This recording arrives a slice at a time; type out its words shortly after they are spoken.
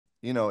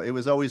it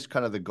was always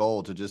kind of the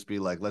goal to just be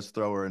like, let's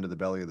throw her into the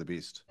belly of the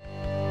beast.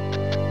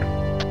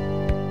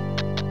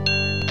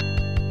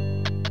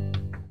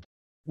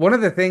 One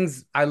of the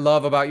things I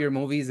love about your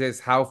movies is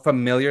how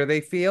familiar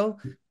they feel,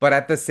 but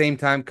at the same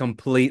time,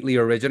 completely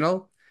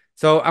original.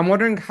 So I'm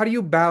wondering, how do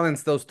you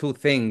balance those two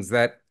things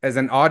that as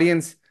an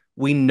audience,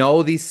 we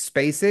know these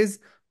spaces,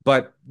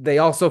 but they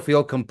also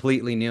feel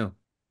completely new?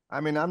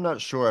 I mean, I'm not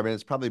sure. I mean,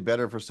 it's probably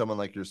better for someone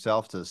like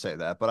yourself to say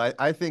that. But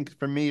I think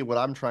for me, what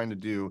I'm trying to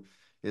do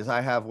is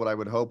I have what I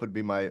would hope would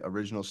be my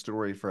original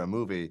story for a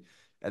movie.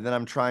 And then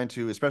I'm trying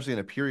to, especially in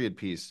a period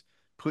piece,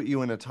 put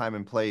you in a time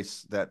and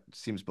place that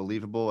seems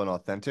believable and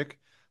authentic.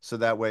 So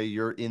that way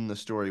you're in the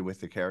story with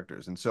the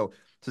characters. And so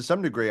to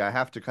some degree, I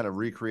have to kind of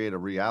recreate a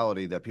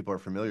reality that people are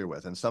familiar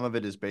with. And some of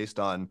it is based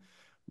on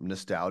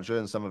nostalgia,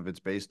 and some of it's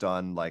based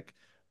on like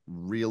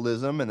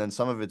realism, and then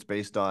some of it's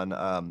based on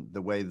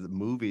the way the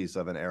movies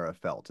of an era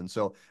felt. And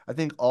so I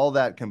think all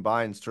that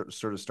combined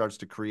sort of starts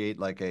to create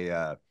like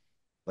a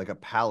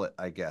palette,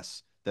 I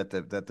guess, that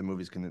the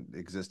movies can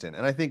exist in.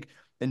 And I think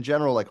in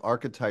general, like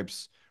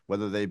archetypes,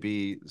 whether they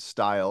be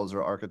styles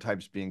or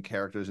archetypes being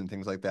characters and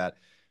things like that,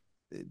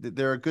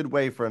 they're a good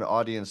way for an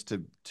audience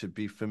to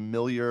be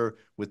familiar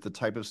with the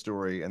type of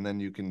story, and then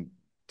you can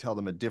tell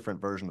them a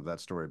different version of that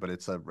story, but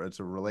it's a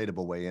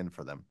relatable way in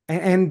for them.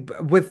 And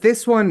with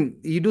this one,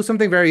 you do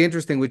something very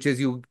interesting, which is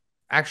you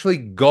actually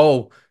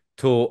go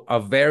to a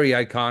very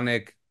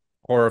iconic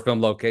horror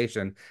film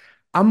location.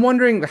 I'm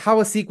wondering how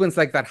a sequence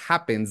like that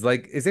happens.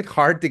 Like, is it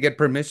hard to get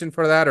permission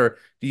for that, or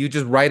do you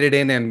just write it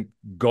in and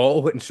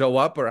go and show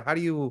up, or how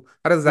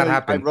does that I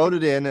happen? wrote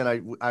it in,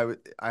 and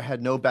I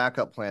had no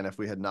backup plan if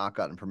we had not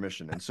gotten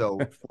permission. And so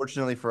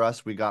fortunately for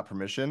us, we got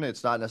permission.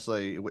 It's not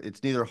necessarily,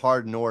 it's neither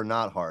hard nor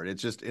not hard.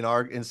 It's just in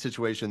our in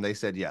situation, they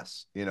said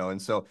yes.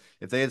 And so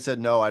if they had said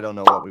no, I don't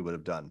know what we would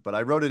have done. But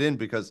I wrote it in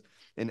because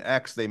in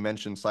X they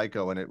mentioned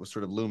Psycho, and it was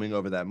sort of looming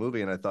over that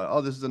movie. And I thought, oh,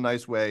 this is a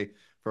nice way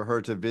for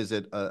her to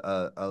visit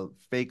a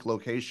fake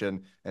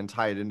location and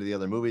tie it into the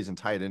other movies and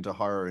tie it into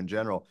horror in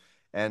general.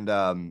 And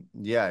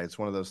yeah, it's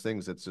one of those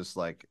things that's just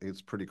like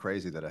it's pretty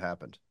crazy that it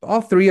happened.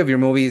 All three of your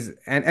movies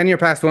and your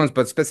past ones,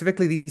 but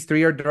specifically these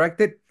three are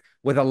directed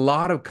with a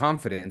lot of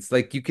confidence.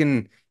 Like you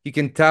can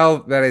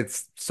tell that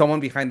it's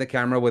someone behind the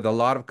camera with a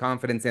lot of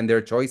confidence in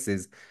their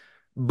choices.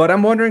 But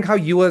I'm wondering how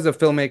you as a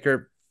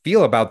filmmaker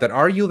feel about that.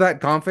 Are you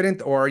that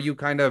confident or are you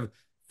kind of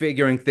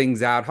figuring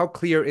things out? How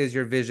clear is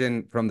your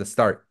vision from the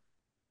start?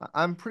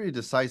 I'm pretty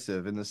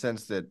decisive in the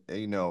sense that,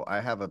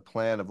 I have a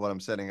plan of what I'm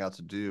setting out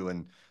to do,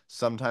 and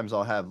sometimes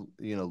I'll have,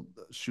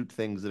 shoot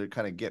things that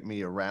kind of get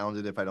me around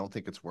it if I don't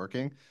think it's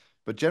working.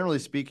 But generally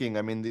speaking,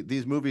 I mean,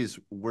 these movies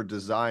were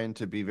designed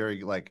to be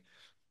very like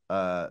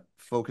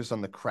focused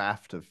on the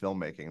craft of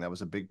filmmaking. That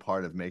was a big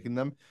part of making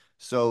them.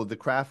 So the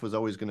craft was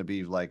always going to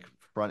be like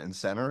front and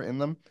center in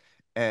them.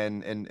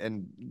 And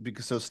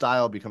because so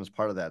style becomes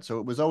part of that. So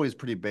it was always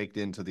pretty baked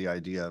into the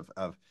idea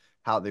of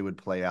how they would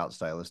play out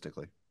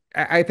stylistically.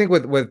 I think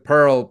with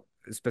Pearl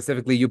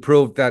specifically, you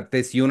proved that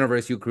this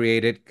universe you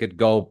created could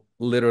go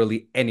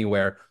literally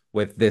anywhere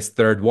with this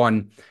third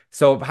one.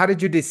 So how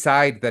did you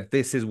decide that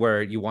this is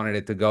where you wanted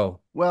it to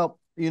go? Well,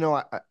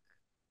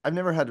 I've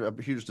never had a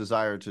huge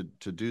desire to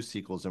do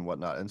sequels and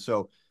whatnot, and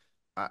so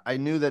I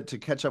knew that to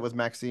catch up with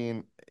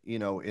Maxine,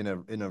 in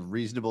a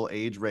reasonable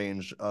age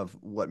range of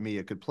what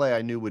Mia could play,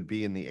 I knew would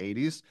be in the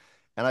 80s,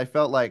 and I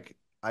felt like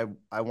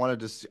I wanted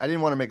to. I didn't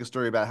want to make a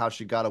story about how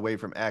she got away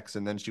from X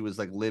and then she was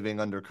like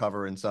living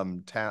undercover in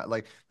some town.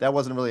 Like that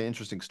wasn't really an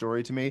interesting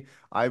story to me.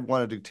 I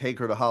wanted to take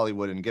her to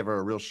Hollywood and give her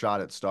a real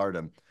shot at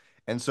stardom.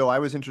 And so I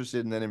was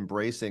interested in then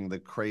embracing the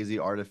crazy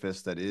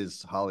artifice that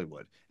is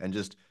Hollywood and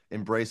just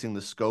embracing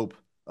the scope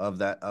of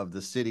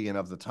the city and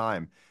of the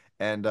time,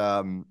 and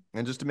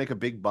just to make a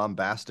big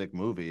bombastic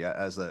movie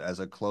as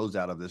a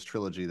closeout of this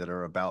trilogy that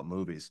are about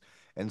movies.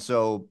 And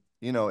so,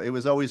 it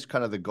was always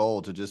kind of the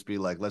goal to just be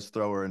like, let's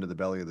throw her into the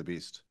belly of the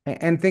beast.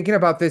 And thinking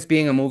about this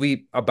being a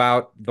movie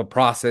about the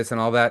process and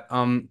all that,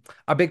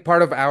 a big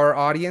part of our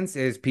audience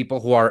is people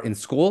who are in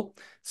school,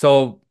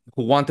 so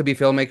who want to be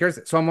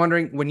filmmakers. So I'm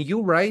wondering, when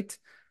you write,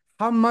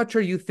 how much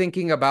are you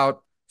thinking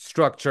about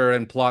structure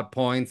and plot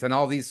points and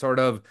all these sort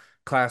of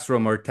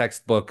classroom or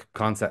textbook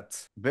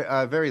concepts?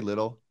 Very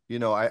little.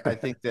 I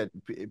think that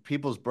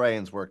people's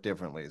brains work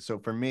differently. So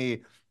for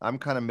me, I'm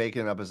kind of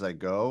making it up as I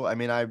go. I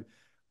mean,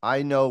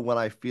 I know when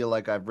I feel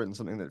like I've written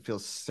something that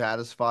feels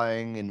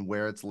satisfying and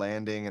where it's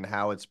landing and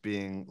how it's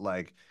being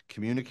like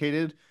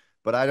communicated,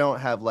 but I don't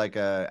have like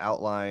a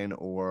outline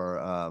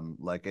or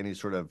like any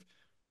sort of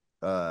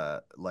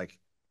like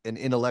an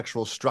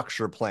intellectual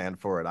structure plan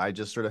for it. I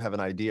just sort of have an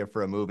idea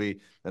for a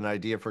movie, an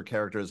idea for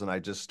characters, and I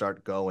just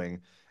start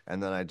going,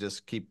 and then I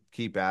just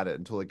keep at it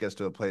until it gets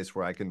to a place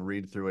where I can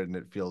read through it and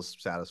it feels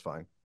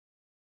satisfying.